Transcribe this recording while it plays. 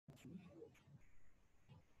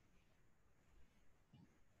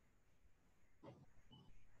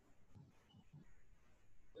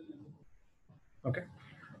Okay.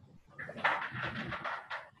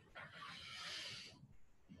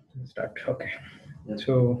 Start. Okay.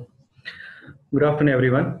 So, good afternoon,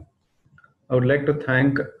 everyone. I would like to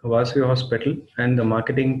thank Vasavi Hospital and the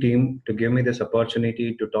marketing team to give me this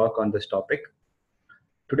opportunity to talk on this topic.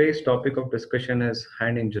 Today's topic of discussion is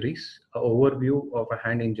hand injuries, an overview of a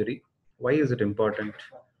hand injury. Why is it important?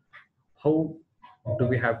 How do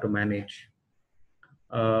we have to manage?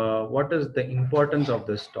 What is the importance of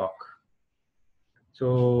this talk?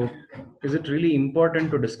 So, is it really important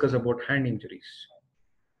to discuss about hand injuries?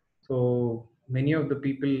 So many of the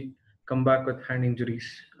people come back with hand injuries,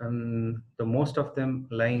 and the most of them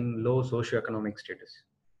lie in low socioeconomic status.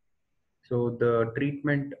 So the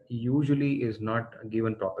treatment usually is not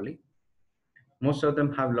given properly. Most of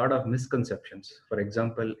them have a lot of misconceptions. For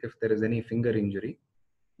example, if there is any finger injury,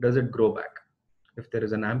 does it grow back? If there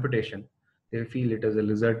is an amputation, they feel it is a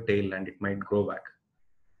lizard tail and it might grow back.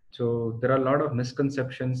 So there are a lot of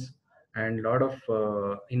misconceptions and a lot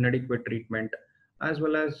of inadequate treatment, as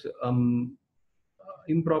well as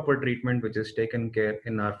improper treatment which is taken care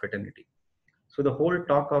in our fraternity. So the whole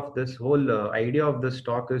talk of this whole idea of this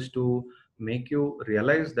talk is to make you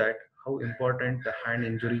realize that how important the hand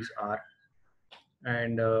injuries are,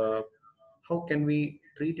 and how can we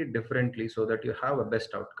treat it differently so that you have a best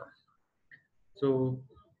outcome. So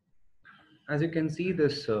as you can see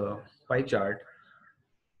this pie chart,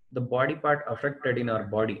 the body part affected in our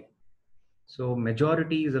body. So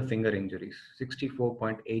majority is a finger injuries,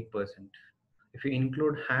 64.8%. If you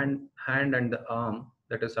include hand and the arm,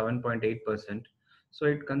 that is 7.8%. So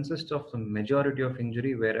it consists of the majority of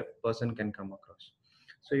injury where a person can come across.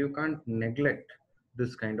 So you can't neglect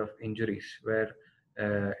this kind of injuries where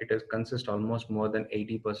it is consist almost more than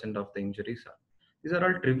 80% of the injuries are. These are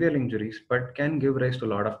all trivial injuries, but can give rise to a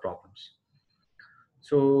lot of problems.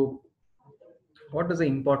 So what is the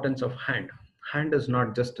importance of hand? Hand is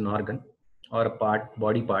not just an organ or a part,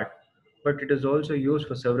 body part, but it is also used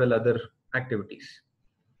for several other activities.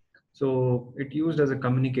 So it used as a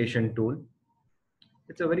communication tool.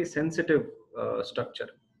 It's a very sensitive structure.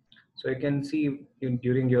 So you can see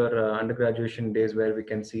during your undergraduation days where we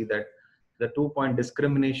can see that the 2-point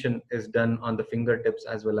discrimination is done on the fingertips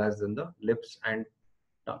as well as in the lips and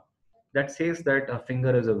tongue. That says that a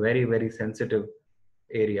finger is a very, very sensitive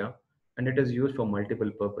area and it is used for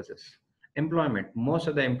multiple purposes. Employment, most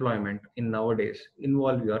of the employment in nowadays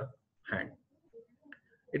involve your hand.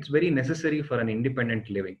 It's very necessary for an independent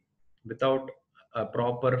living. Without a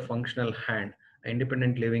proper functional hand,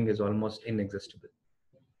 independent living is almost inexistable.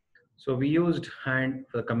 So we used hand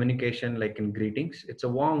for communication, like in greetings. It's a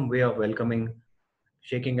warm way of welcoming,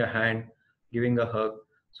 shaking a hand, giving a hug.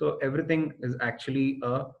 So everything is actually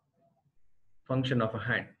a function of a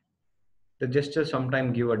hand. The gestures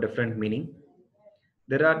sometimes give a different meaning.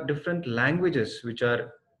 There are different languages which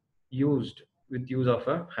are used with use of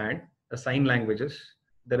a hand, the sign languages.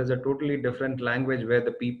 There is a totally different language where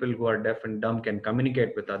the people who are deaf and dumb can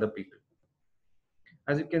communicate with other people.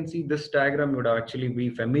 As you can see, this diagram you would actually be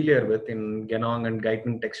familiar with in Genong and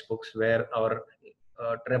Guyton textbooks, where our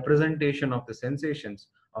representation of the sensations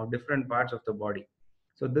of different parts of the body.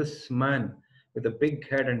 So this man with a big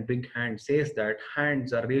head and big hand says that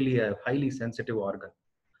hands are really a highly sensitive organ.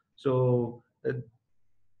 So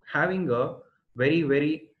having a very,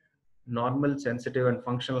 very normal, sensitive, and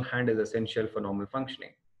functional hand is essential for normal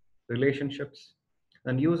functioning. Relationships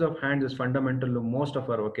and use of hands is fundamental to most of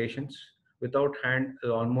our vocations. Without hand, it's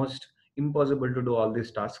almost impossible to do all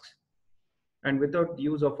these tasks. And without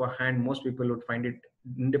use of a hand, most people would find it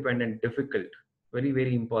independent, difficult, very,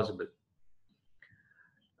 very impossible.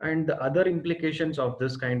 And the other implications of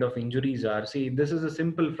this kind of injuries are, see, this is a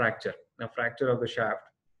simple fracture, a fracture of the shaft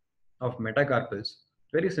of metacarpals,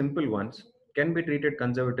 very simple ones, can be treated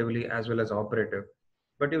conservatively as well as operative.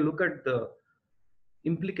 But you look at the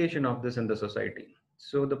implication of this in the society.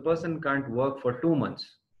 So the person can't work for 2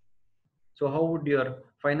 months. So how would your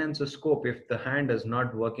finances cope if the hand is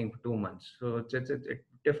not working for 2 months? So it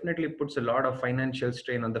definitely puts a lot of financial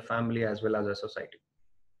strain on the family as well as a society.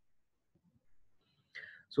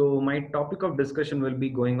 So my topic of discussion will be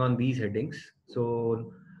going on these headings.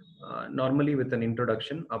 So normally with an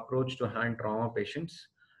introduction, approach to hand trauma patients,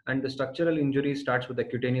 and the structural injury starts with the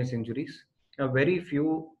cutaneous injuries. Very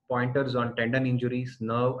few pointers on tendon injuries,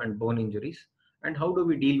 nerve and bone injuries, and how do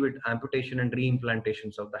we deal with amputation and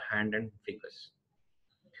reimplantations of the hand and fingers.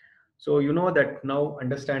 So you know that now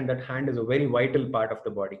understand that hand is a very vital part of the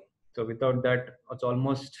body. So without that, it's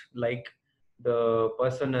almost like the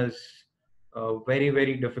person is very,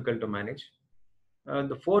 very difficult to manage.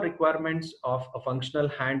 The four requirements of a functional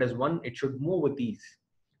hand is: one, it should move with ease.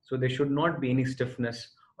 So there should not be any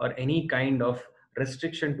stiffness or any kind of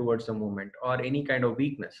restriction towards the movement or any kind of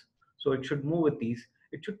weakness. So it should move with ease.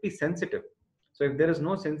 It should be sensitive. So if there is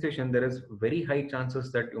no sensation, there is very high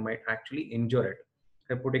chances that you might actually injure it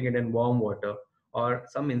by putting it in warm water, or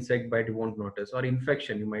some insect bite you won't notice, or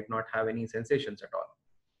infection you might not have any sensations at all.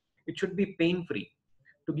 It should be pain free.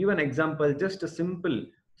 To give an example, just a simple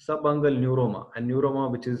subungual neuroma, a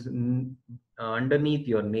neuroma which is underneath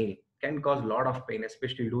your nail, can cause a lot of pain,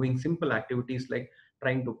 especially doing simple activities like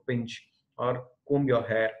trying to pinch or comb your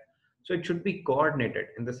hair. So it should be coordinated,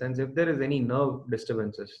 in the sense if there is any nerve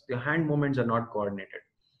disturbances, your hand movements are not coordinated.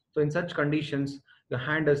 So in such conditions, the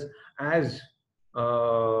hand is as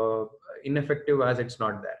uh, ineffective as it's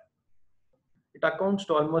not there. It accounts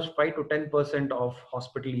to almost 5 to 10% of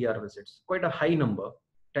hospital ER visits. Quite a high number.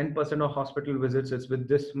 10% of hospital visits is with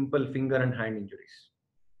this simple finger and hand injuries.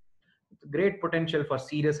 It's great potential for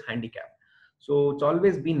serious handicap. So it's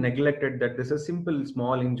always been neglected that this is a simple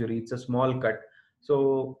small injury, it's a small cut.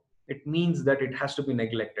 So it means that it has to be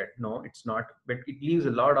neglected. No, it's not. But it leaves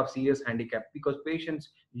a lot of serious handicap, because patients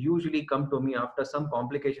usually come to me after some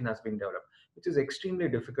complication has been developed, which is extremely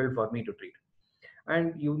difficult for me to treat.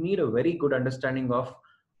 And you need a very good understanding of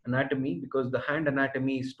anatomy, because the hand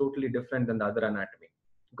anatomy is totally different than the other anatomy,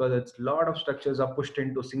 because it's a lot of structures are pushed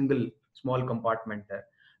into single small compartment there.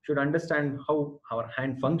 Should understand how our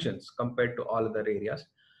hand functions compared to all other areas.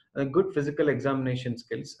 A good physical examination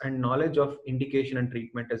skills and knowledge of indication and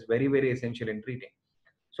treatment is very, very essential in treating.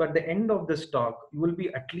 So at the end of this talk, you will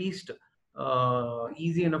be at least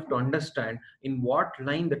easy enough to understand in what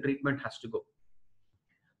line the treatment has to go.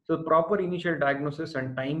 So proper initial diagnosis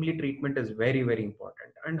and timely treatment is very, very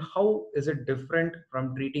important. And how is it different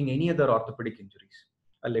from treating any other orthopedic injuries?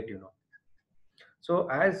 I'll let you know. So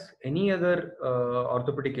as any other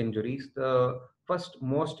orthopedic injuries, the first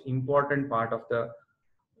most important part of the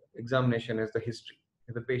examination is the history.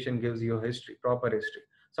 If the patient gives you a history, proper history.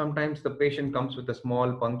 Sometimes the patient comes with a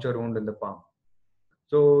small puncture wound in the palm.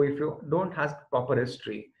 So if you don't have proper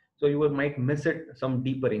history, so you might miss it some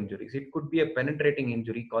deeper injuries. It could be a penetrating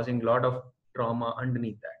injury causing a lot of trauma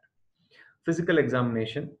underneath that. Physical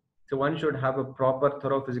examination. So one should have a proper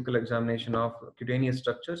thorough physical examination of cutaneous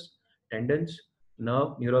structures, tendons, nerve,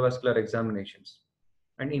 neurovascular examinations.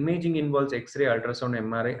 And imaging involves X-ray, ultrasound,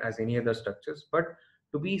 MRI as any other structures. But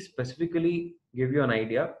to be specifically give you an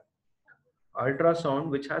idea, ultrasound,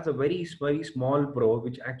 which has a very small probe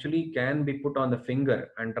which actually can be put on the finger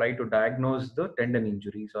and try to diagnose the tendon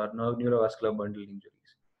injuries or neurovascular bundle injuries.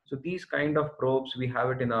 So these kind of probes, we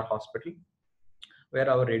have it in our hospital, where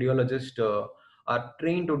our radiologists are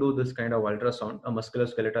trained to do this kind of ultrasound, a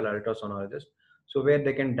musculoskeletal ultrasonologist, so where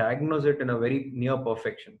they can diagnose it in a very near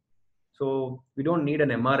perfection. So we don't need an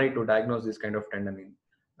MRI to diagnose this kind of tendon.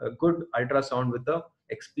 A good ultrasound with the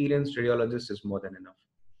experienced radiologist is more than enough.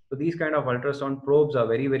 So these kind of ultrasound probes are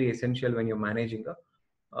very, very essential when you're managing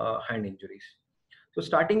the hand injuries. So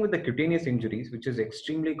starting with the cutaneous injuries, which is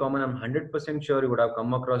extremely common, I'm 100% sure you would have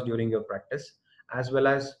come across during your practice, as well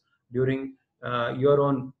as during your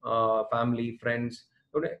own family, friends.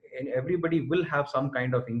 And everybody will have some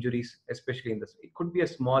kind of injuries, especially in this. It could be a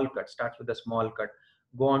small cut, starts with a small cut,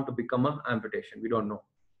 go on to become an amputation. We don't know.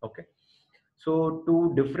 Okay. So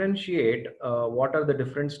to differentiate what are the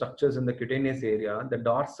different structures in the cutaneous area, the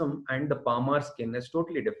dorsum and the palmar skin is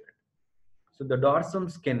totally different. So the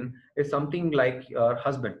dorsum skin is something like your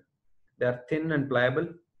husband. They are thin and pliable,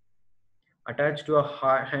 attached to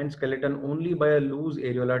a hand skeleton only by a loose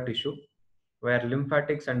areolar tissue, where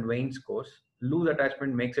lymphatics and veins course. Loose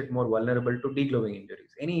attachment makes it more vulnerable to degloving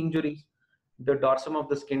injuries. Any injuries, the dorsum of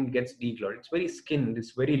the skin gets degloved. It's very skin,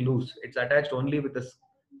 it's very loose. It's attached only with a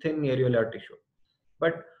thin areolar tissue.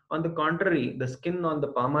 But on the contrary, the skin on the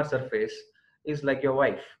palmar surface is like your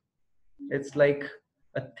wife. It's like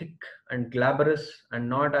a thick and glabrous and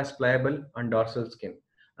not as pliable on dorsal skin.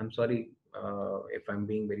 I'm sorry if I'm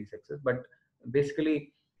being very sexist, but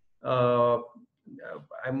basically, uh,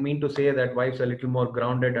 I mean to say that wives are a little more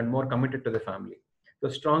grounded and more committed to the family. So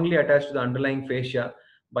strongly attached to the underlying fascia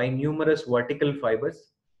by numerous vertical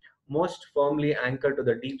fibers, most firmly anchored to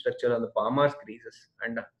the deep structure on the palmar creases,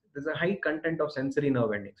 and there's a high content of sensory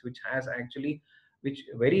nerve endings, which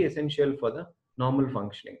very essential for the normal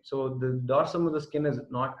functioning. So the dorsum of the skin is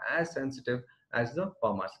not as sensitive as the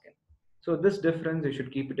palmar skin. So this difference, you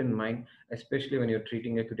should keep it in mind, especially when you're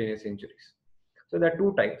treating cutaneous injuries. So there are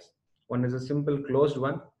two types. One is a simple closed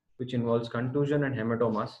one, which involves contusion and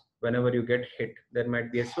hematomas. Whenever you get hit, there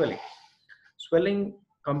might be a swelling. Swelling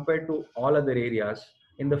compared to all other areas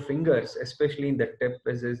in the fingers, especially in the tip,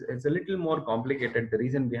 is a little more complicated. The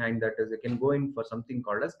reason behind that is it can go in for something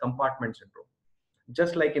called as compartment syndrome.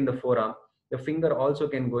 Just like in the forearm, The finger also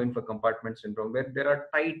can go in for compartment syndrome, where there are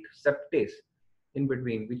tight septae in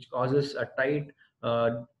between, which causes a tight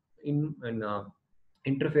uh, in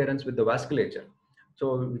interference with the vasculature,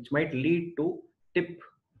 so which might lead to tip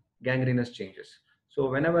gangrenous changes. So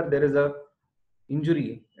whenever there is a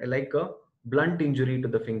injury, like a blunt injury to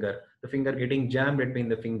the finger getting jammed between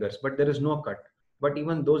the fingers, but there is no cut. But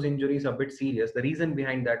even those injuries are a bit serious. The reason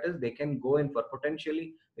behind that is they can go in for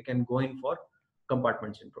potentially, they can go in for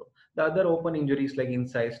compartment syndrome. The other open injuries like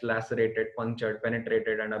incised, lacerated, punctured,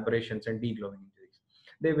 penetrated, and abrasions and deglowing injuries.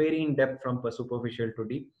 They vary in depth from superficial to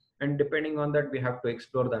deep, and depending on that, we have to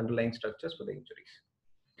explore the underlying structures for the injuries.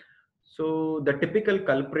 So the typical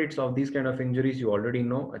culprits of these kind of injuries, you already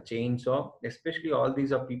know: a chainsaw. Especially all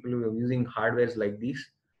these are people who are using hardwares like these,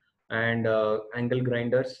 and angle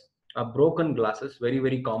grinders, broken glasses,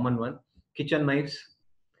 very common one, kitchen knives,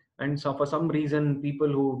 and so for some reason, people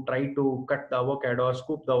who try to cut the avocado or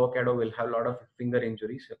scoop the avocado will have a lot of finger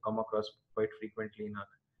injuries. Come across quite frequently in our.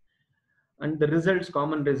 And the results,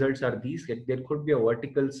 common results are these: there could be a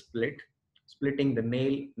vertical split, splitting the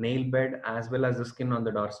nail bed as well as the skin on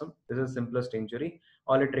the dorsum. This is the simplest injury.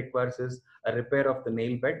 All it requires is a repair of the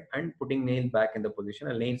nail bed and putting nail back in the position,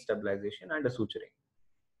 a nail stabilization, and a suturing.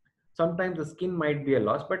 Sometimes the skin might be a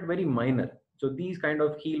loss, but very minor. So these kind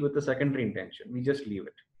of heal with the secondary intention. We just leave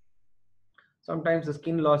it. Sometimes the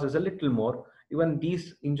skin loss is a little more. Even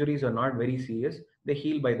these injuries are not very serious. They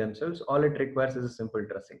heal by themselves. All it requires is a simple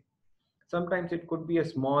dressing. Sometimes it could be a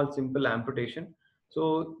small, simple amputation.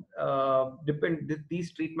 So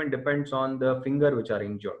these treatment depends on the finger which are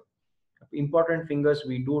injured. Important fingers,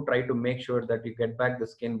 we do try to make sure that you get back the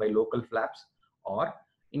skin by local flaps, or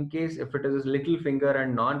in case if it is a little finger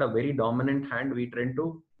and not a very dominant hand, we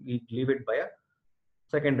leave it by a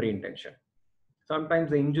secondary intention. Sometimes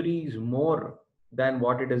the injury is more than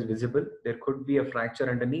what it is visible. There could be a fracture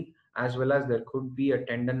underneath, as well as there could be a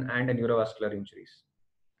tendon and a neurovascular injuries.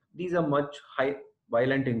 These are much high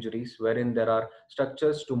violent injuries wherein there are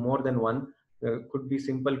structures to more than one. Could be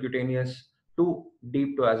simple cutaneous to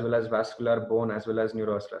deep to as well as vascular, bone as well as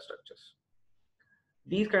neurovascular structures.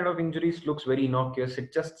 These kind of injuries looks very innocuous.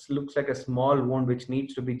 It just looks like a small wound which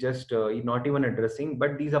needs to be just not even a dressing,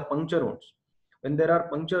 but these are puncture wounds. When there are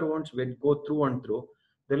puncture wounds which go through and through,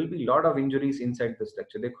 there will be a lot of injuries inside the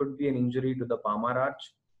structure. There could be an injury to the palmar arch,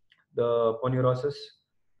 the aponeurosis,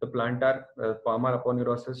 the plantar, palmar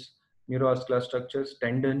aponeurosis, neurovascular structures,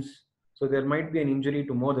 tendons. So there might be an injury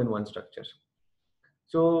to more than one structure.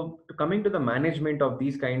 So coming to the management of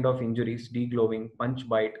these kind of injuries, deglowing, punch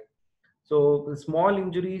bite. So the small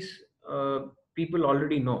injuries, people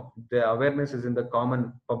already know. The awareness is in the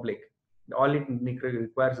common public. All it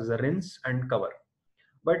requires is a rinse and cover.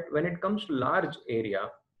 But when it comes to large area,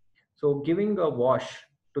 so giving a wash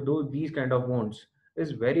to do these kind of wounds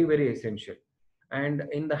is very essential. And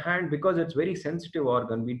in the hand, because it's very sensitive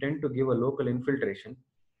organ, we tend to give a local infiltration.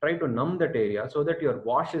 Try to numb that area so that your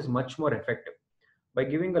wash is much more effective. By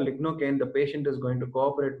giving a lignocaine, the patient is going to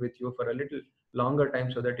cooperate with you for a little longer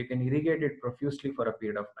time so that you can irrigate it profusely for a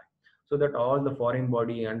period of time, so that all the foreign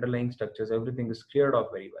body, underlying structures, everything is cleared off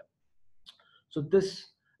very well. So this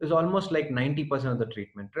is almost like 90% of the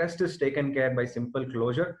treatment. Rest is taken care by simple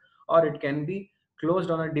closure, or it can be closed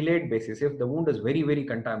on a delayed basis if the wound is very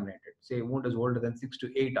contaminated. Say wound is older than 6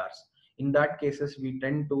 to 8 hours. In that cases, we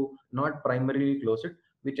tend to not primarily close it.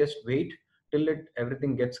 We just wait till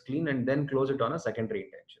everything gets clean and then close it on a secondary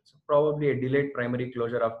intention. So probably a delayed primary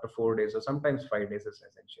closure after 4 days or sometimes 5 days is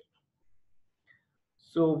essential.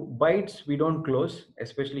 So bites we don't close,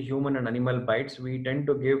 especially human and animal bites. We tend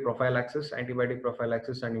to give prophylaxis, antibiotic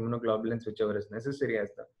prophylaxis, and immunoglobulins, whichever is necessary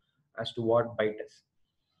as to what bite is.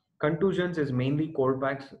 Contusions is mainly cold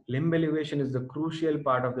packs. Limb elevation is the crucial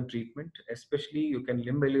part of the treatment. Especially you can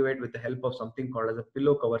limb elevate with the help of something called as a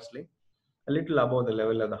pillow cover sling, a little above the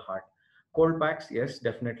level of the heart. Cold packs, yes,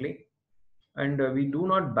 definitely. And we do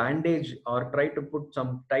not bandage or try to put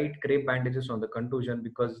some tight crepe bandages on the contusion,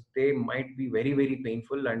 because they might be very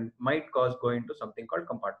painful and might cause going to something called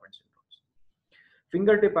compartment syndromes.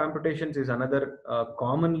 Fingertip amputations is another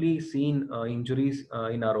commonly seen injuries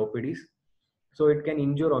in our OPDs. So it can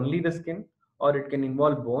injure only the skin, or it can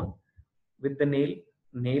involve bone with the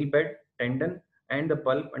nail bed, tendon, and the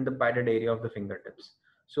pulp and the padded area of the fingertips.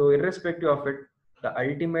 So irrespective of it, the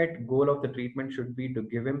ultimate goal of the treatment should be to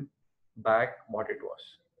give him back what it was.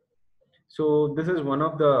 So this is one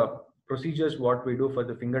of the procedures what we do for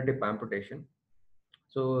the fingertip amputation.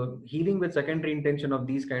 So healing with secondary intention of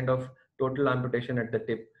these kind of total amputation at the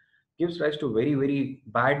tip gives rise to very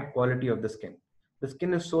bad quality of the skin. The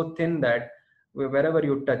skin is so thin that wherever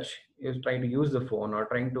you touch, you're trying to use the phone or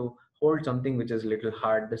trying to hold something which is little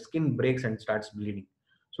hard, the skin breaks and starts bleeding.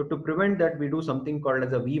 So to prevent that, we do something called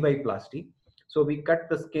as a VY plasty. So we cut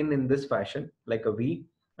the skin in this fashion, like a V,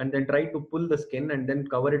 and then try to pull the skin and then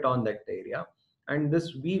cover it on that area. And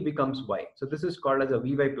this V becomes Y. So this is called as a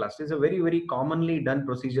VY plasty. It's a very, very commonly done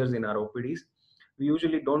procedures in our OPDs. We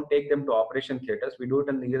usually don't take them to operation theaters. We do it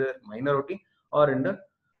in either minor OT or in the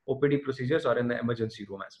OPD procedures or in the emergency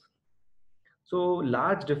room as well. So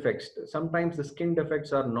large defects, sometimes the skin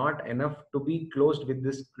defects are not enough to be closed with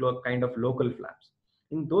this kind of local flaps.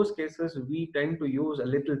 In those cases, we tend to use a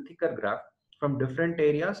little thicker graft from different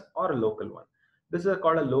areas or a local one. This is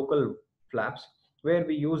called a local flaps, where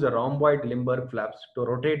we use a rhomboid Limburg flaps to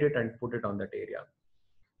rotate it and put it on that area.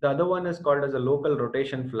 The other one is called as a local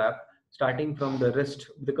rotation flap, starting from the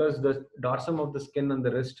wrist, because the dorsum of the skin on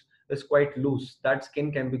the wrist is quite loose. That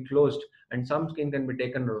skin can be closed and some skin can be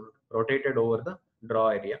taken rotated over the draw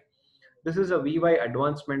area. This is a VY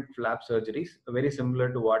advancement flap surgeries, very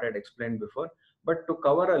similar to what I'd explained before. But to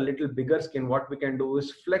cover a little bigger skin, what we can do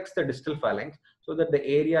is flex the distal phalanx so that the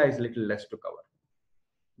area is little less to cover.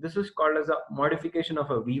 This is called as a modification of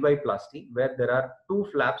a VY plasty, where there are two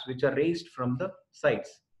flaps which are raised from the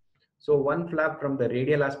sides. So one flap from the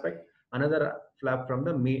radial aspect, another flap from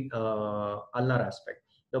the ulnar aspect.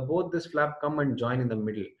 The both this flap come and join in the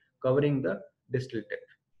middle, covering the distal tip.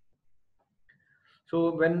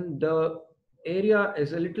 So when the area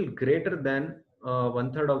is a little greater than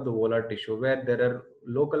 1/3 of the volar tissue, where there are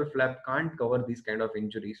local flap can't cover these kind of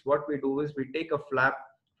injuries, what we do is we take a flap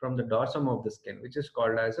from the dorsum of the skin, which is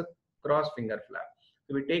called as a cross finger flap.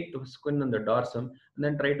 So we take the skin on the dorsum and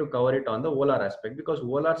then try to cover it on the volar aspect, because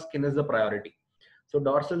volar skin is the priority. So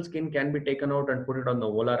dorsal skin can be taken out and put it on the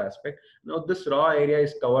volar aspect. Now this raw area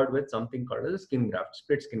is covered with something called as a skin graft,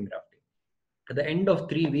 split skin grafting. At the end of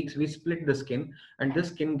 3 weeks, we split the skin and this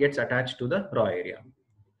skin gets attached to the raw area.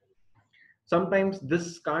 Sometimes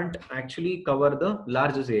this can't actually cover the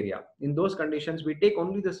largest area. In those conditions, we take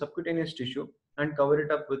only the subcutaneous tissue and cover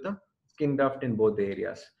it up with a skin graft in both the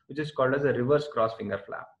areas, which is called as a reverse cross finger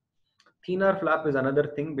flap. Thinner flap is another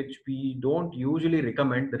thing which we don't usually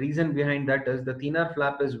recommend. The reason behind that is the thinner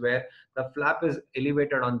flap is where the flap is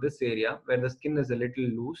elevated on this area where the skin is a little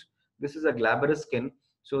loose. This is a glabrous skin.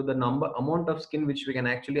 So the amount of skin which we can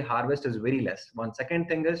actually harvest is very less. One second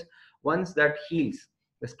thing is, once that heals,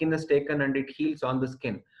 the skin is taken and it heals on the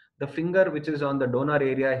skin. The finger which is on the donor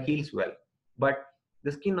area heals well, but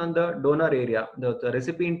the skin on the donor area, the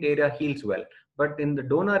recipient area heals well. But in the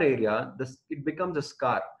donor area, it becomes a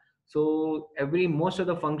scar. So most of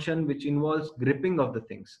the function which involves gripping of the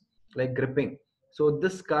things, like gripping, so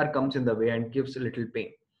this scar comes in the way and gives a little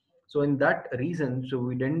pain. So in that reason, so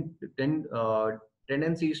we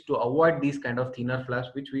tendencies to avoid these kind of thinner flaps,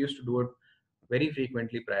 which we used to do it very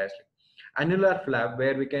frequently previously. Annular flap,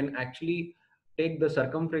 where we can actually take the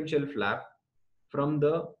circumferential flap from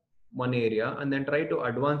the one area and then try to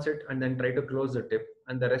advance it and then try to close the tip,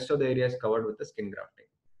 and the rest of the area is covered with the skin grafting.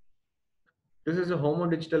 This is a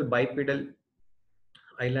homodigital bipedal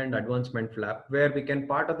island advancement flap, where we can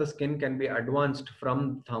part of the skin can be advanced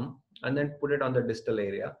from thumb and then put it on the distal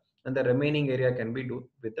area, and the remaining area can be do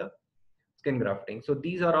with the skin grafting. So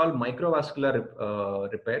these are all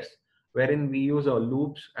microvascular repairs, wherein we use our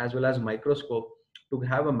loops as well as microscope to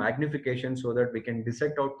have a magnification so that we can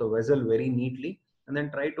dissect out the vessel very neatly and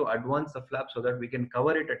then try to advance the flap so that we can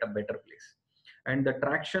cover it at a better place. And the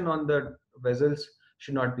traction on the vessels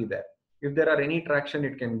should not be there. If there are any traction,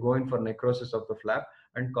 it can go in for necrosis of the flap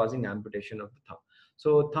and causing amputation of the thumb.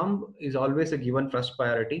 So thumb is always a given first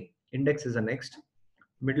priority. Index is the next,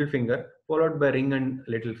 middle finger, followed by ring and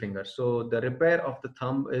little finger. So the repair of the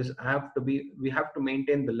thumb we have to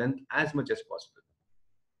maintain the length as much as possible.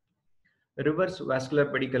 Reverse vascular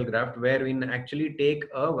pedicle graft, where we actually take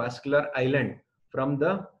a vascular island from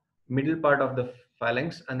the middle part of the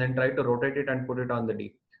phalanx and then try to rotate it and put it on the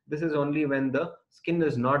deep. This is only when the skin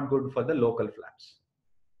is not good for the local flaps.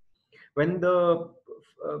 When the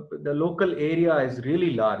local area is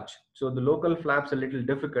really large, so the local flaps are a little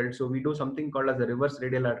difficult, so we do something called as a reverse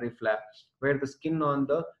radial artery flap, where the skin on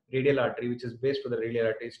the radial artery, which is based for the radial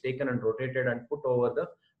artery, is taken and rotated and put over the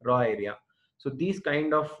raw area. So these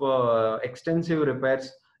kind of extensive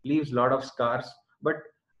repairs leaves a lot of scars, but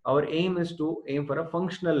our aim is to aim for a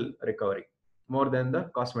functional recovery more than the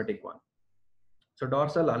cosmetic one. So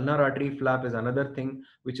dorsal ulnar artery flap is another thing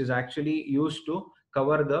which is actually used to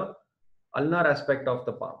cover the ulnar aspect of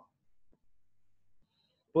the palm.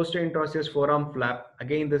 Posterior interosseous forearm flap,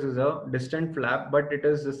 again this is a distant flap, but it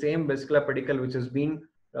is the same vesicular pedicle which has been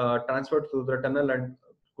transferred through the tunnel and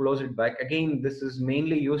close it back. Again, this is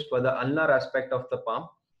mainly used for the ulnar aspect of the palm.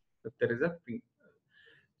 If there is a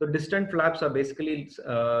So distant flaps are basically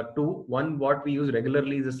two. One, what we use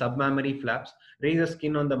regularly is the submammary flaps. Raise the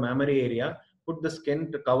skin on the mammary area, put the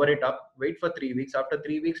skin to cover it up, wait for 3 weeks. After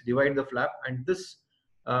 3 weeks, divide the flap, and this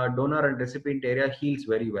donor and recipient area heals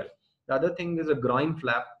very well. The other thing is a groin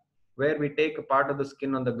flap, where we take a part of the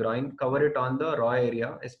skin on the groin, cover it on the raw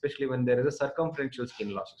area, especially when there is a circumferential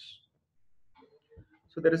skin losses.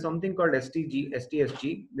 So there is something called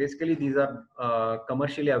STSG. Basically, these are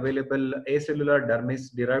commercially available acellular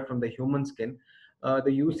dermis derived from the human skin.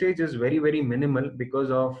 The usage is very, very minimal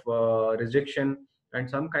because of rejection and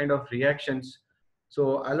some kind of reactions.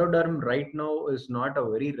 So alloderm right now is not a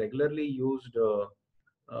very regularly used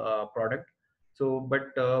product. So, but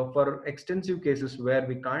for extensive cases where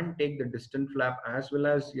we can't take the distant flap as well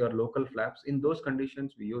as your local flaps, in those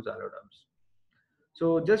conditions we use alloderms.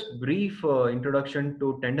 So just brief introduction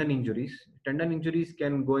to tendon injuries. Tendon injuries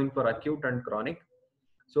can go in for acute and chronic.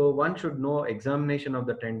 So one should know examination of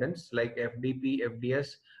the tendons like FDP,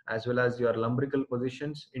 FDS, as well as your lumbrical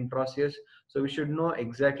positions, intraosseous. So we should know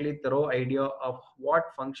exactly thorough idea of what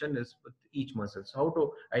function is with each muscle. So how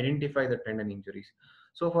to identify the tendon injuries.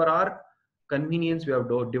 So for our convenience, we have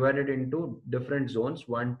divided into different zones,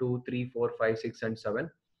 1, 2, 3, 4, 5, 6, and 7,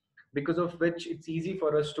 because of which it's easy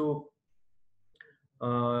for us to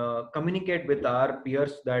communicate with our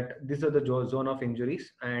peers that this is the zone of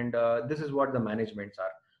injuries, and this is what the managements are.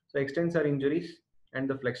 So extensor injuries and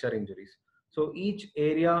the flexor injuries. So each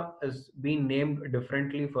area is being named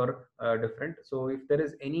differently for different. So if there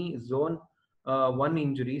is any zone 1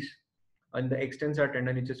 injuries on the extensor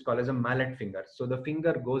tendon, which is called as a mallet finger. So the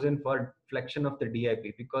finger goes in for flexion of the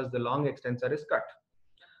DIP because the long extensor is cut.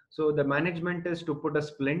 So the management is to put a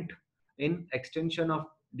splint in extension of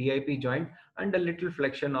DIP joint and a little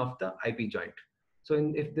flexion of the IP joint.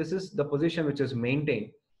 So if this is the position which is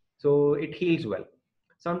maintained, so it heals well.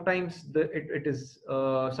 Sometimes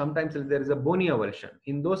sometimes there is a bony avulsion.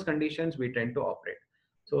 In those conditions, we tend to operate.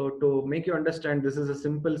 So to make you understand, this is a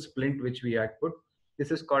simple splint which we had put. This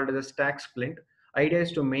is called as a stack splint. Idea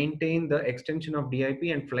is to maintain the extension of DIP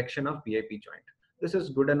and flexion of BIP joint. This is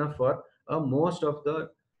good enough for most of the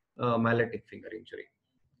malletic finger injury.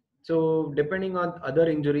 So depending on other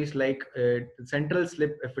injuries like central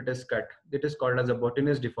slip, if it is cut, it is called as a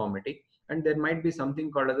botanist deformity, and there might be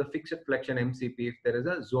something called as a fixed flexion MCP if there is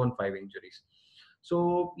a zone 5 injuries.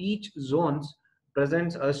 So each zones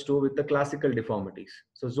presents us to with the classical deformities.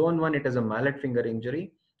 So zone 1, it is a mallet finger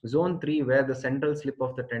injury. Zone 3, where the central slip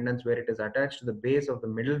of the tendons, where it is attached to the base of the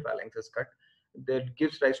middle phalanx, is cut, that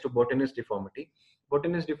gives rise to botanist deformity.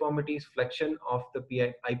 Botanist deformity is flexion of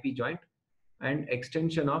the IP joint and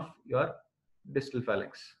extension of your distal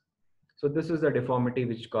phalanx. So this is the deformity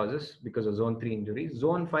which causes because of zone 3 injury.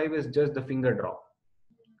 Zone 5 is just the finger drop.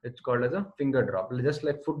 It's called as a finger drop. Just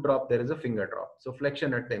like foot drop, there is a finger drop. So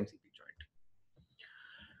flexion at the MCP joint.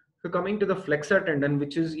 So coming to the flexor tendon,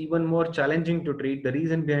 which is even more challenging to treat, the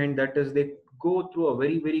reason behind that is they go through a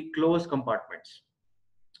very, very close compartments.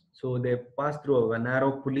 So they pass through a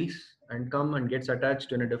narrow pulleys and come and gets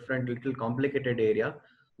attached in a different little complicated area.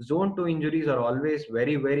 Zone 2 injuries are always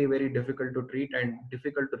very, very, very difficult to treat and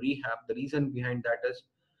difficult to rehab. The reason behind that is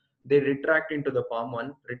they retract into the palm.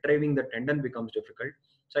 One, retrieving the tendon becomes difficult.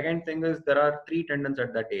 Second thing is there are 3 tendons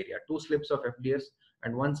at that area, 2 slips of FDS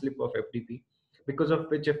and 1 slip of FDP, because of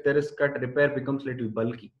which if there is cut, repair becomes little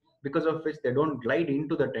bulky, because of which they don't glide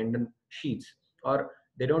into the tendon sheets or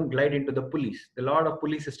they don't glide into the pulleys. There's a lot of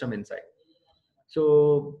pulley system inside.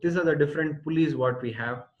 So these are the different pulleys what we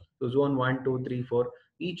have. So zone 1, 2, 3, 4.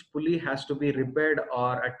 Each pulley has to be repaired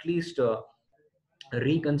or at least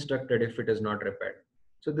reconstructed if it is not repaired.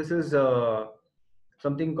 So this is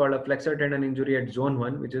something called a flexor tendon injury at zone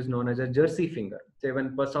 1, which is known as a jersey finger. Say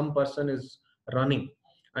when some person is running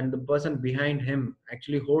and the person behind him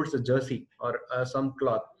actually holds a jersey or some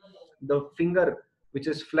cloth, the finger which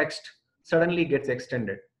is flexed suddenly gets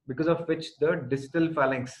extended, because of which the distal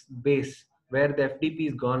phalanx base where the FDP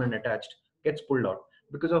is gone and attached gets pulled out,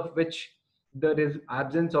 because of which there is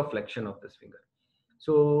absence of flexion of this finger.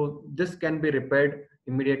 So this can be repaired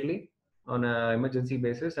immediately on an emergency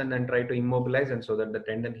basis and then try to immobilize and so that the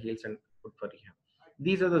tendon heals and put for rehab.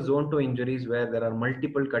 These are the zone 2 injuries where there are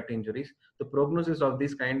multiple cut injuries. The prognosis of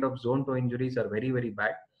these kind of zone 2 injuries are very, very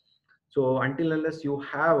bad. So until unless you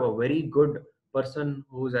have a very good person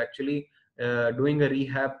who's actually doing a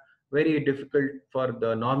rehab, very difficult for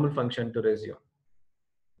the normal function to resume.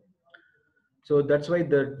 So that's why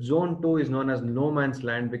the zone 2 is known as no man's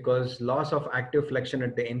land, because loss of active flexion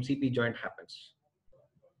at the MCP joint happens.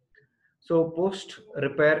 So post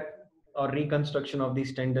repair or reconstruction of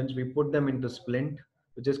these tendons, we put them into splint,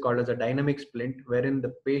 which is called as a dynamic splint, wherein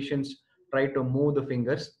the patients try to move the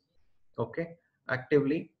fingers, okay,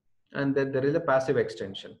 actively, and then there is a passive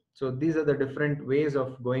extension. So these are the different ways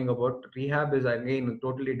of going about. Rehab is again a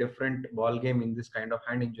totally different ball game in this kind of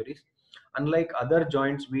hand injuries. Unlike other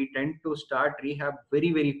joints, we tend to start rehab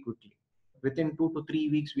very quickly. Within 2 to 3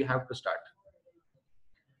 weeks we have to start.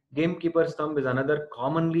 Gamekeeper's thumb is another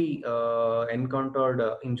commonly encountered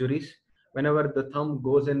injuries. Whenever the thumb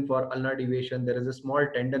goes in for ulnar deviation, there is a small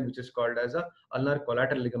tendon which is called as a ulnar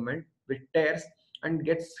collateral ligament, which tears and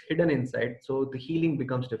gets hidden inside. So the healing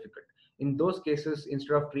becomes difficult. In those cases,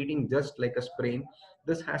 instead of treating just like a sprain,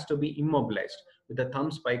 this has to be immobilized with a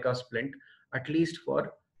thumb spica splint at least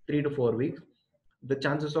for 3 to 4 weeks. The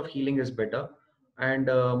chances of healing is better, and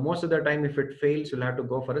most of the time if it fails you'll have to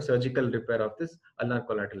go for a surgical repair of this ulnar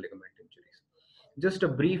collateral ligament injuries. Just a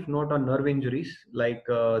brief note on nerve injuries, like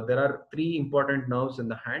there are three important nerves in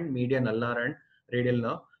the hand: median, ulnar, and radial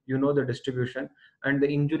nerve. You know the distribution, and the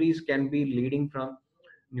injuries can be leading from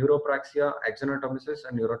neuropraxia, axonotmesis,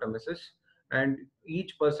 and neurotomesis. And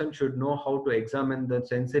each person should know how to examine the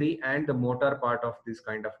sensory and the motor part of this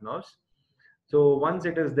kind of nerves. So once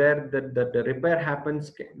it is there, the repair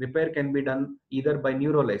happens. Repair can be done either by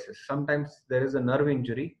neurolysis. Sometimes there is a nerve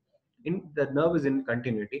injury, in the nerve is in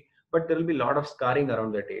continuity, but there will be a lot of scarring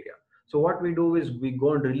around that area. So what we do is we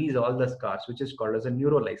go and release all the scars, which is called as a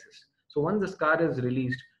neurolysis. So once the scar is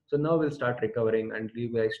released, so nerve will start recovering and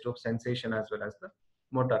give rise to sensation as well as the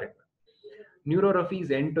motor repair. Neurorrhaphy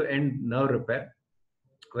is end-to-end nerve repair,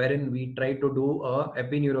 wherein we try to do a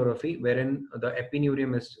epineurorrhaphy, wherein the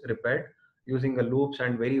epineurium is repaired using a loops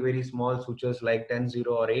and very small sutures like 10-0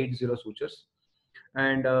 or 8-0 sutures.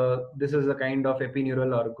 And this is a kind of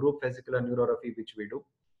epineural or group vesicular neurorrhaphy which we do.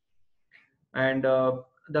 And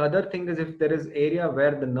the other thing is, if there is area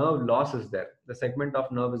where the nerve loss is there, the segment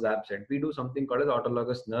of nerve is absent, we do something called as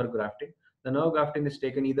autologous nerve grafting. The nerve grafting is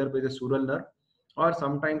taken either by the sural nerve or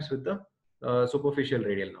sometimes with the superficial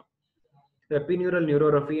radial nerve. The epinural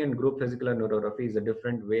neurorrhaphy and group vesicular neurorrhaphy is the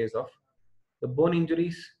different ways of the bone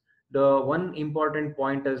injuries. The one important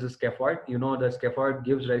point is the scaphoid. You know, the scaphoid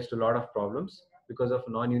gives rise to a lot of problems because of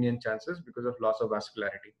non-union chances, because of loss of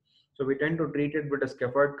vascularity. So we tend to treat it with a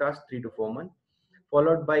scaphoid cast 3 to 4 months,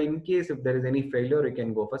 followed by, in case if there is any failure, you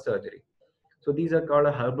can go for surgery. So these are called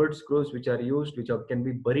Herbert screws, which are used, which can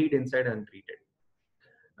be buried inside and treated.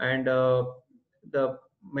 And the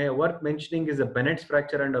worth mentioning is a Bennett's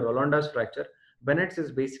fracture and a Rolando's fracture. Bennett's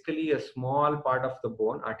is basically a small part of the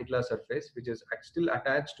bone, articular surface, which is still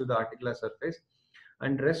attached to the articular surface,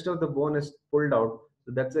 and rest of the bone is pulled out.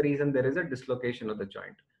 So that's the reason there is a dislocation of the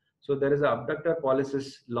joint. So there is an abductor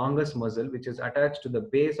pollicis longus muscle which is attached to the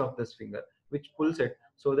base of this finger, which pulls it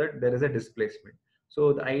so that there is a displacement.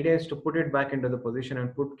 So the idea is to put it back into the position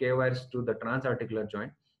and put K-wires to the transarticular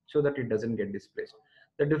joint so that it doesn't get displaced.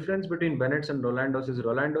 The difference between Bennett's and Rolando's is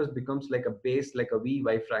Rolando's becomes like a base, like a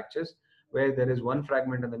V-Y fractures, where there is one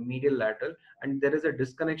fragment on the medial lateral and there is a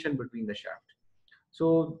disconnection between the shaft.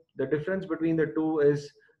 So the difference between the two is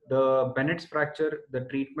the Bennett's fracture, the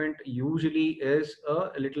treatment usually is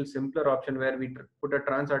a little simpler option where we put a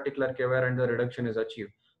transarticular K-wire and the reduction is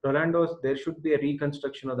achieved. Rolando's, there should be a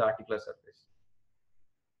reconstruction of the articular surface.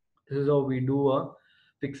 This is how we do a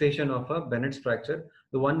fixation of a Bennett's fracture.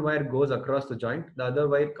 The one wire goes across the joint, the other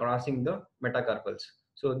wire crossing the metacarpals.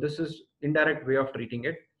 So this is indirect way of treating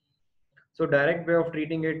it. So direct way of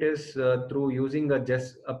treating it is through using a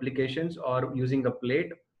just applications or using a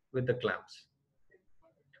plate with the clamps.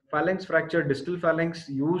 Phalanx fracture, distal phalanx,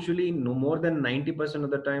 usually no more than 90%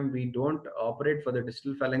 of the time we don't operate for the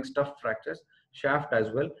distal phalanx tough fractures, shaft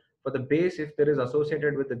as well. For the base, if there is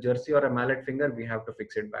associated with a jersey or a mallet finger, we have to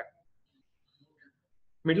fix it back.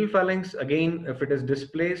 Middle phalanx, again, if it is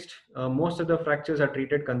displaced, most of the fractures are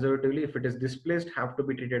treated conservatively. If it is displaced, have to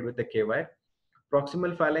be treated with a K-wire.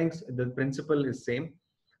 Proximal phalanx, the principle is same.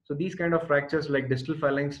 So these kind of fractures like distal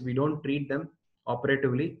phalanx, we don't treat them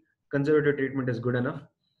operatively. Conservative treatment is good enough.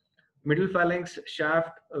 Middle phalanx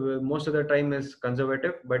shaft, most of the time is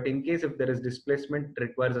conservative, but in case if there is displacement, it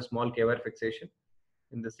requires a small K-wire fixation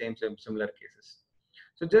in the same similar cases.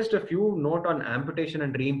 So just a few note on amputation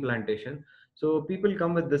and reimplantation. So people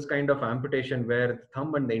come with this kind of amputation where the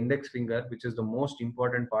thumb and the index finger, which is the most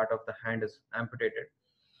important part of the hand, is amputated.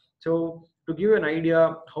 So to give you an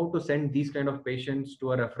idea how to send these kind of patients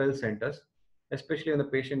to our referral centers, especially on the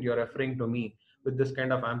patient you're referring to me with this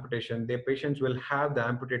kind of amputation, their patients will have the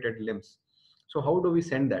amputated limbs. So how do we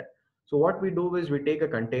send that? So what we do is we take a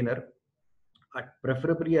container,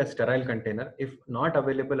 preferably a sterile container. If not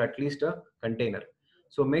available, at least a container.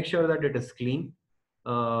 So make sure that it is clean.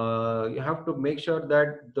 You have to make sure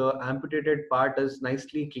that the amputated part is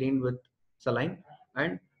nicely cleaned with saline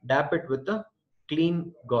and dap it with a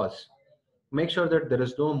clean gauze. Make sure that there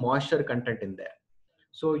is no moisture content in there.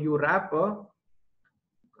 So you wrap a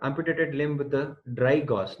amputated limb with a dry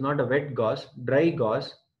gauze, not a wet gauze, dry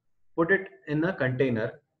gauze, put it in a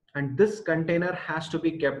container, and this container has to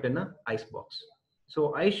be kept in a ice box.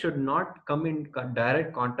 So I should not come in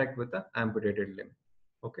direct contact with the amputated limb.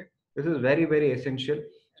 Okay, this is very, very essential.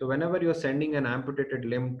 So whenever you're sending an amputated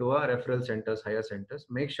limb to a referral centers, higher centers,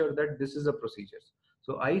 make sure that this is a procedure.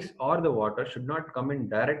 So ice or the water should not come in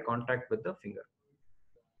direct contact with the finger.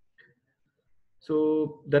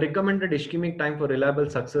 So the recommended ischemic time for reliable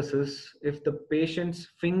success is if the patient's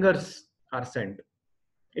fingers are sent.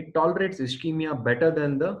 It tolerates ischemia better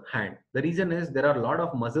than the hand. The reason is there are a lot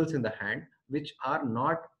of muscles in the hand which are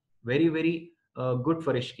not very, very good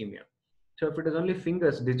for ischemia. So if it is only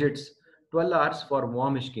fingers, digits, 12 hours for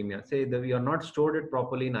warm ischemia. Say that we are not stored it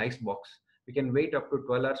properly in ice box. We can wait up to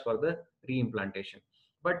 12 hours for the reimplantation.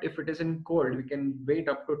 But if it is in cold, we can wait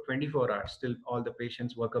up to 24 hours till all the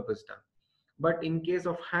patient's workup is done. But in case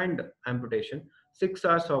of hand amputation, 6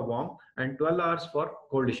 hours for warm and 12 hours for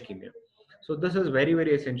cold ischemia. So this is very,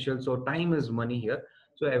 very essential. So time is money here.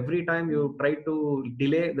 So every time you try to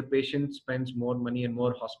delay, the patient spends more money and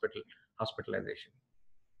more hospitalization.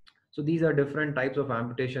 So these are different types of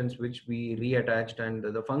amputations which we reattached, and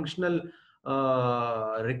the functional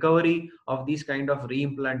recovery of these kind of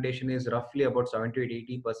reimplantation is roughly about 70 to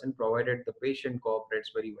 80%, provided the patient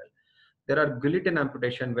cooperates very well. There are guillotine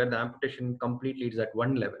amputation where the amputation completely is at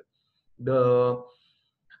one level. The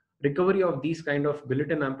recovery of these kind of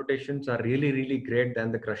guillotine amputations are really, really great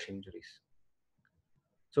than the crush injuries.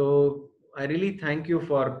 So I really thank you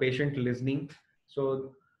for patient listening.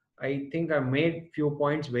 So I think I made few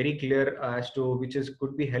points very clear as to which is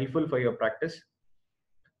could be helpful for your practice.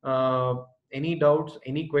 Any doubts,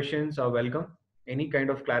 any questions are welcome. Any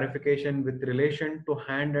kind of clarification with relation to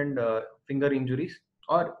hand and finger injuries,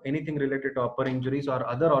 or anything related to upper injuries or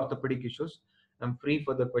other orthopedic issues, I'm free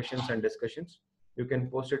for the questions and discussions. You can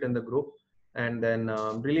post it in the group. And then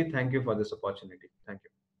really thank you for this opportunity. Thank you.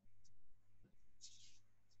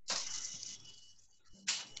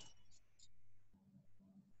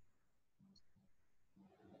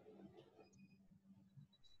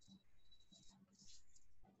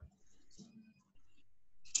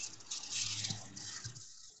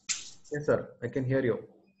 Yes, sir. I can hear you.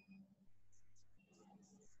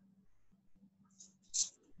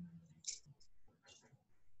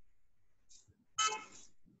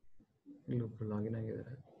 Login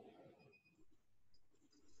ಆಗಿದ್ದಾರೆ.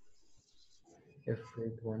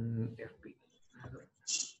 F81FP.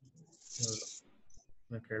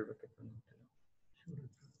 ನಾ ಕೇಳಬೇಕಿತ್ತು.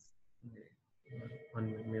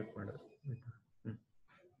 ಒಂದು mute ಮಾಡೋದು.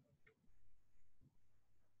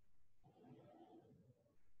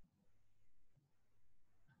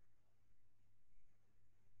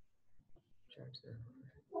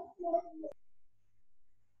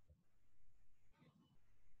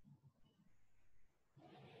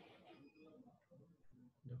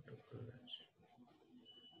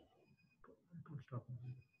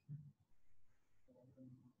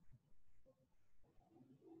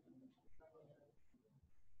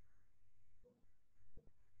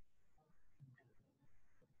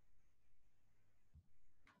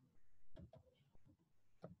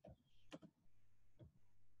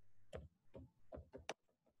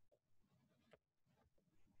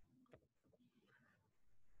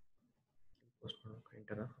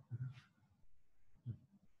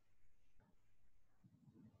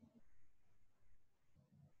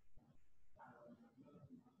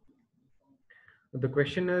 The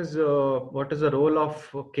question is, what is the role of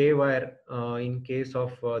K-wire in case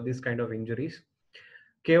of this kind of injuries?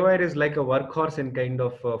 K-wire is like a workhorse in kind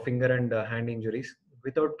of finger and hand injuries.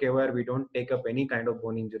 Without K-wire, we don't take up any kind of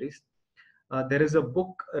bone injuries. There is a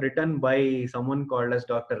book written by someone called as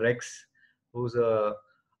Dr. Rex, who's a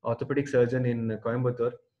orthopedic surgeon in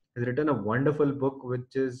Coimbatore. He's written a wonderful book,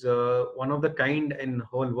 which is one of the kind in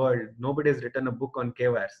whole world. Nobody has written a book on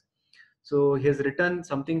K-wires. So he has written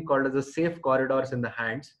something called as the safe corridors in the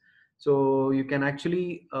hands. So you can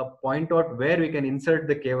actually point out where we can insert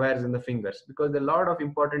the K-wires in the fingers, because there are a lot of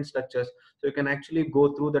important structures. So you can actually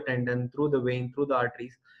go through the tendon, through the vein, through the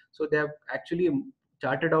arteries. So they have actually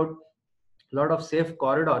charted out a lot of safe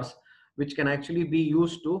corridors which can actually be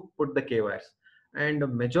used to put the K-wires. And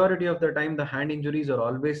majority of the time, the hand injuries are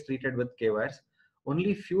always treated with K-wires.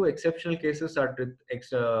 Only few exceptional cases are with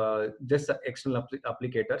just external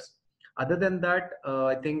applicators. Other than that,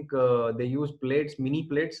 I think they use plates, mini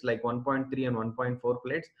plates like 1.3 and 1.4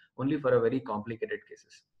 plates only for a very complicated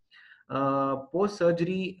cases. Post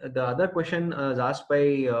surgery, the other question is asked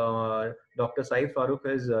by Dr. Saif Farooq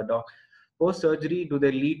is, post surgery, do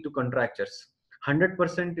they lead to contractures?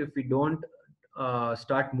 100% if we don't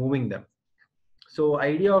start moving them. So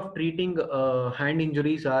idea of treating hand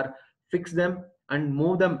injuries are fix them and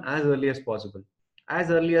move them as early as possible, as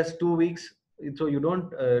early as 2 weeks. So you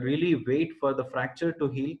don't really wait for the fracture to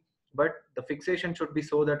heal, but the fixation should be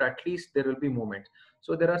so that at least there will be movement.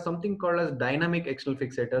 So there are something called as dynamic external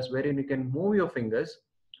fixators, wherein you can move your fingers,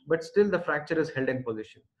 but still the fracture is held in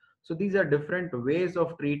position. So these are different ways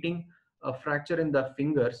of treating a fracture in the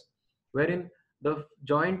fingers, wherein the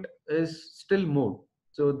joint is still moved,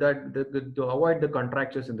 so that to avoid the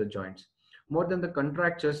contractures in the joints. More than the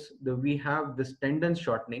contractures, we have this tendon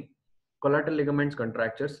shortening, collateral ligaments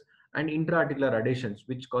contractures, and intra-articular adhesions,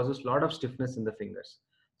 which causes a lot of stiffness in the fingers.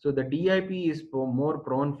 So the DIP is more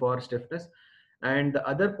prone for stiffness. And the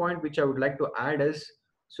other point which I would like to add is,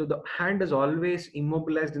 so the hand is always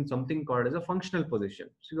immobilized in something called as a functional position.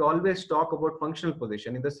 So we always talk about functional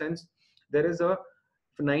position in the sense there is a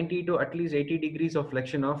 90 to at least 80 degrees of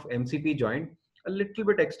flexion of MCP joint, a little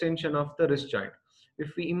bit extension of the wrist joint.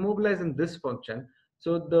 If we immobilize in this function,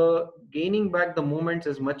 so the gaining back the movements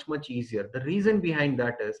is much easier. The reason behind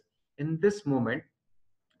that is, in this moment,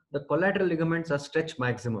 the collateral ligaments are stretched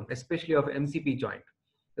maximum, especially of MCP joint.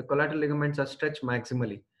 The collateral ligaments are stretched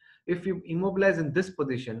maximally. If you immobilize in this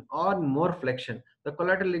position or more flexion, the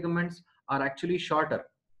collateral ligaments are actually shorter,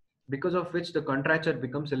 because of which the contracture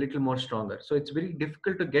becomes a little more stronger. So it's very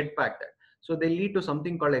difficult to get back that. So they lead to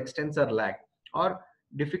something called extensor lag or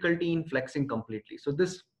difficulty in flexing completely. So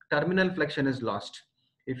this terminal flexion is lost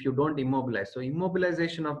if you don't immobilize. So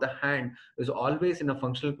immobilization of the hand is always in a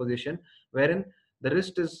functional position, wherein the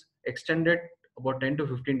wrist is extended about 10 to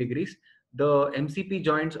 15 degrees. The MCP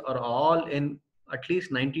joints are all in at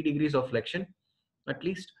least 90 degrees of flexion, at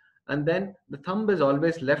least. And then the thumb is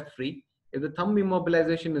always left free. If the thumb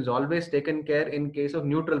immobilization is always taken care in case of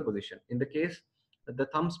neutral position. In the case the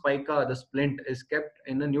thumb spica, the splint is kept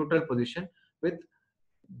in a neutral position with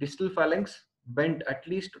distal phalanx bent at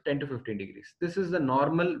least 10 to 15 degrees. This is the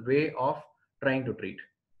normal way of trying to treat.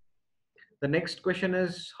 The next question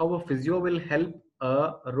is how a physio will help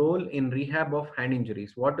a role in rehab of hand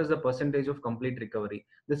injuries. What is the percentage of complete recovery?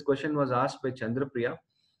 This question was asked by Chandrapriya.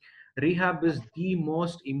 Rehab is the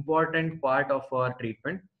most important part of our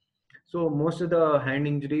treatment. So most of the hand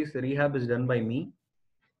injuries, rehab is done by me.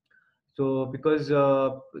 So because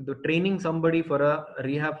the training somebody for a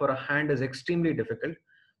rehab for a hand is extremely difficult.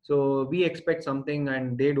 So we expect something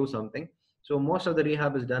and they do something. So most of the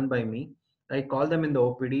rehab is done by me. I call them in the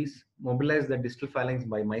OPDs, mobilize the distal phalanx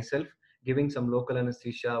by myself, giving some local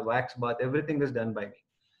anesthesia, wax bath, everything is done by me.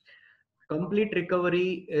 Complete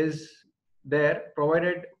recovery is there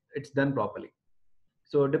provided it's done properly.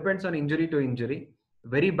 So it depends on injury to injury.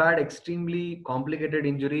 Very bad, extremely complicated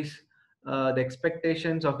injuries, the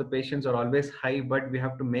expectations of the patients are always high, but we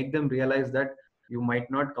have to make them realize that you might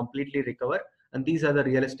not completely recover. And these are the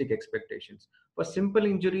realistic expectations. For simple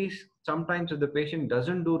injuries, sometimes if the patient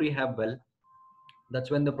doesn't do rehab well, that's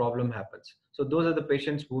when the problem happens. So those are the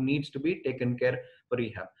patients who needs to be taken care for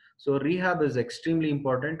rehab. So rehab is extremely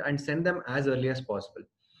important and send them as early as possible.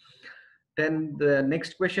 Then the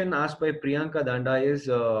next question asked by Priyanka Danda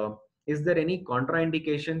is there any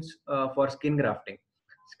contraindications for skin grafting?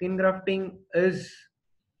 Skin grafting is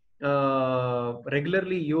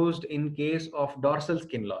regularly used in case of dorsal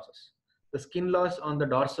skin losses. The skin loss on the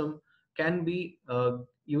dorsum can be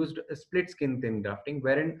used split skin thin grafting,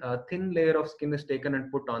 wherein a thin layer of skin is taken and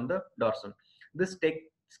put on the dorsum. This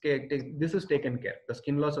is taken care. The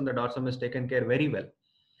skin loss on the dorsum is taken care very well.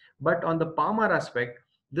 But on the palmar aspect,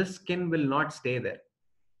 this skin will not stay there.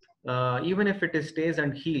 Even if it stays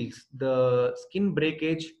and heals, the skin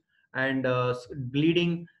breakage and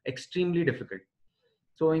bleeding extremely difficult.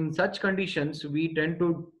 So in such conditions, we tend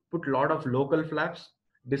to put a lot of local flaps.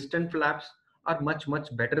 Distant flaps are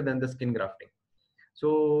much better than the skin grafting.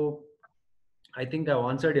 So I think I've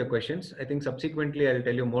answered your questions. I think subsequently I'll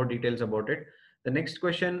tell you more details about it. The next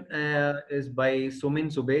question is by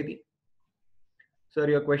Sumin Subedi. Sir,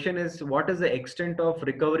 your question is, what is the extent of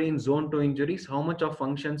recovery in zone 2 injuries? How much of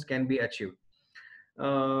functions can be achieved?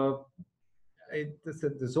 Uh,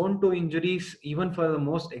 the zone 2 injuries, even for the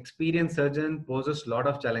most experienced surgeon, poses a lot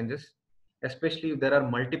of challenges, especially if there are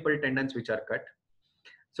multiple tendons which are cut.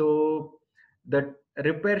 So the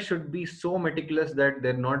repair should be so meticulous that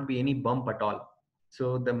there not be any bump at all.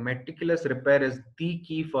 So the meticulous repair is the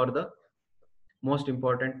key for the most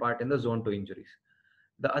important part in the zone 2 injuries.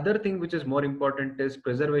 The other thing which is more important is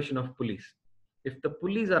preservation of pulleys. If the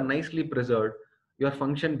pulleys are nicely preserved, your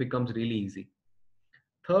function becomes really easy.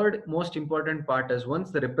 Third most important part is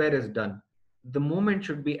once the repair is done, the movement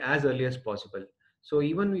should be as early as possible. So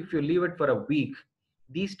even if you leave it for a week,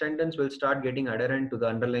 these tendons will start getting adherent to the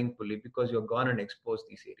underlying pulley because you've gone and exposed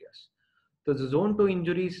these areas. So the zone 2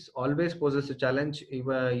 injuries always poses a challenge.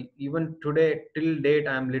 Even today, till date,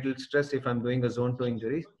 I'm little stressed if I'm doing a zone 2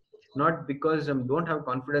 injuries. Not because I don't have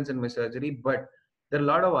confidence in my surgery, but there are a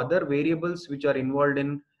lot of other variables which are involved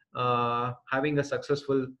in having a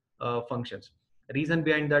successful functions. Reason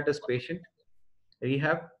behind that is patient,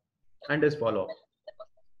 rehab, and his follow-up.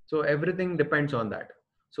 So everything depends on that.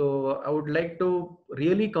 So I would like to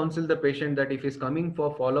really counsel the patient that if he's coming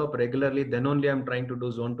for follow-up regularly, then only I'm trying to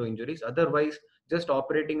do zone 2 injuries. Otherwise, just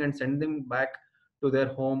operating and send them back to their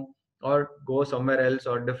home or go somewhere else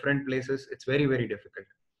or different places, it's very, very difficult.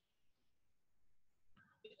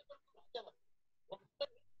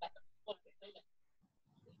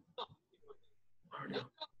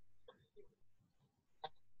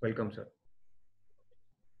 Welcome, sir.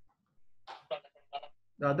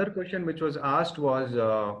 The other question which was asked was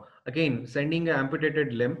again sending an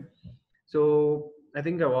amputated limb. So I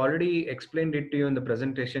think I've already explained it to you in the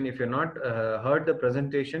presentation. If you're not heard the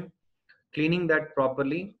presentation, cleaning that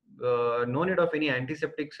properly, no need of any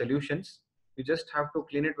antiseptic solutions. You just have to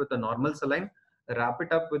clean it with a normal saline, wrap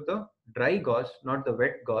it up with a dry gauze, not the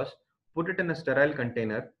wet gauze, put it in a sterile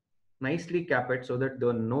container, nicely cap it so that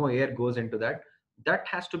no air goes into that. That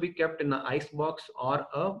has to be kept in an ice box or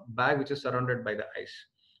a bag which is surrounded by the ice.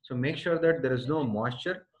 So make sure that there is no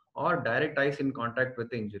moisture or direct ice in contact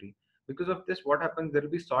with the injury. Because of this, what happens, there will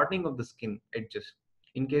be soddening of the skin edges.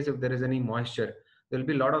 In case if there is any moisture, there will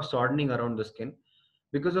be a lot of soddening around the skin,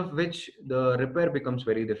 because of which the repair becomes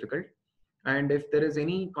very difficult. And if there is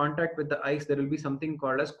any contact with the ice, there will be something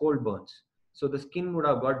called as cold burns. So the skin would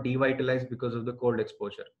have got devitalized because of the cold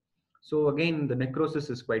exposure. So again, the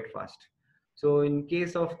necrosis is quite fast. So in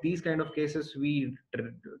case of these kind of cases, we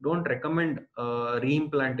don't recommend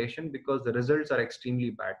reimplantation because the results are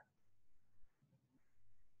extremely bad.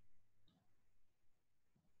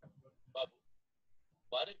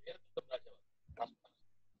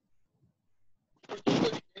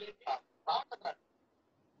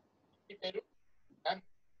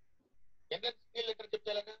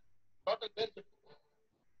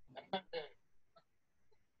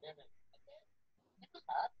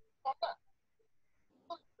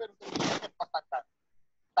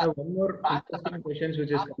 One more interesting question which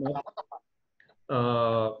has come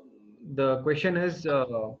up. The question is,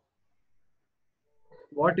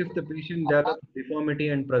 what if the patient develops deformity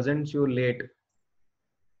and presents you late?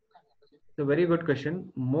 It's a very good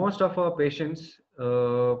question. Most of our patients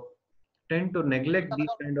tend to neglect these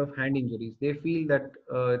kind of hand injuries. They feel that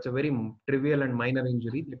it's a very trivial and minor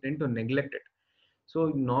injury. They tend to neglect it. So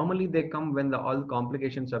normally they come when all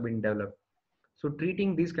complications have been developed. So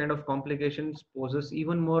treating these kind of complications poses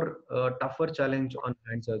even more tougher challenge on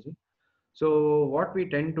hand surgery. So what we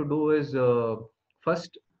tend to do is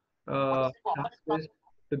first task is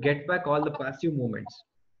to get back all the passive movements.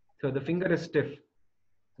 So the finger is stiff,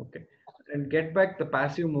 okay, and get back the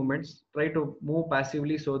passive movements. Try to move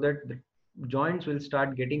passively so that the joints will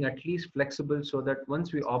start getting at least flexible, so that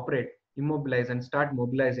once we operate, immobilize and start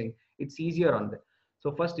mobilizing, it's easier on them.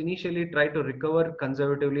 So first, initially, try to recover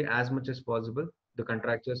conservatively as much as possible the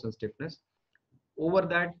contractures and stiffness. Over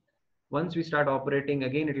that, once we start operating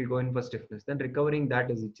again, it will go in for stiffness. Then recovering that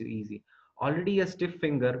is easy. Already a stiff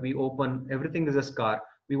finger, we open, everything is a scar.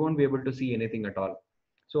 We won't be able to see anything at all.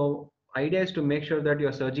 So idea is to make sure that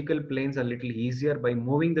your surgical planes are a little easier by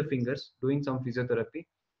moving the fingers, doing some physiotherapy,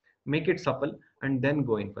 make it supple, and then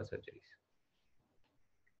go in for surgeries.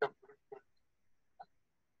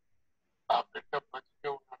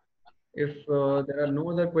 If there are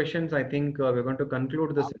no other questions, I think we're going to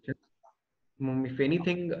conclude the session. If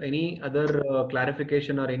anything, any other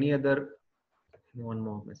clarification or any other, one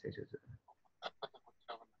more message.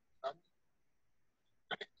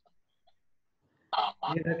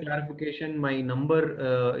 Any other clarification, my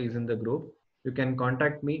number is in the group. You can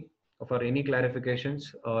contact me for any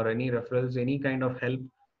clarifications or any referrals, any kind of help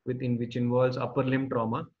within which involves upper limb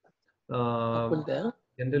trauma.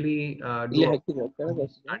 Generally,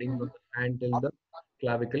 starting from the hand till the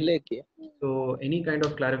clavicle. So any kind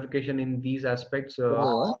of clarification in these aspects to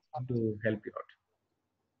help you out.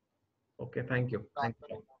 Okay, thank you. Thank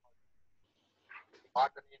you.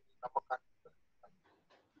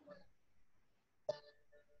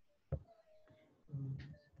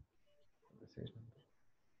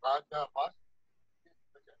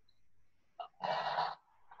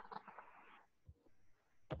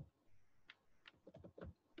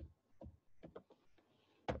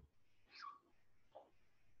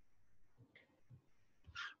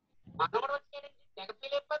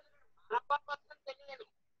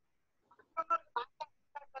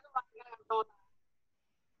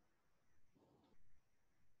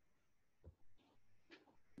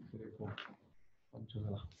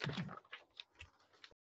 ಒಂಚೂರಲ್ಲ.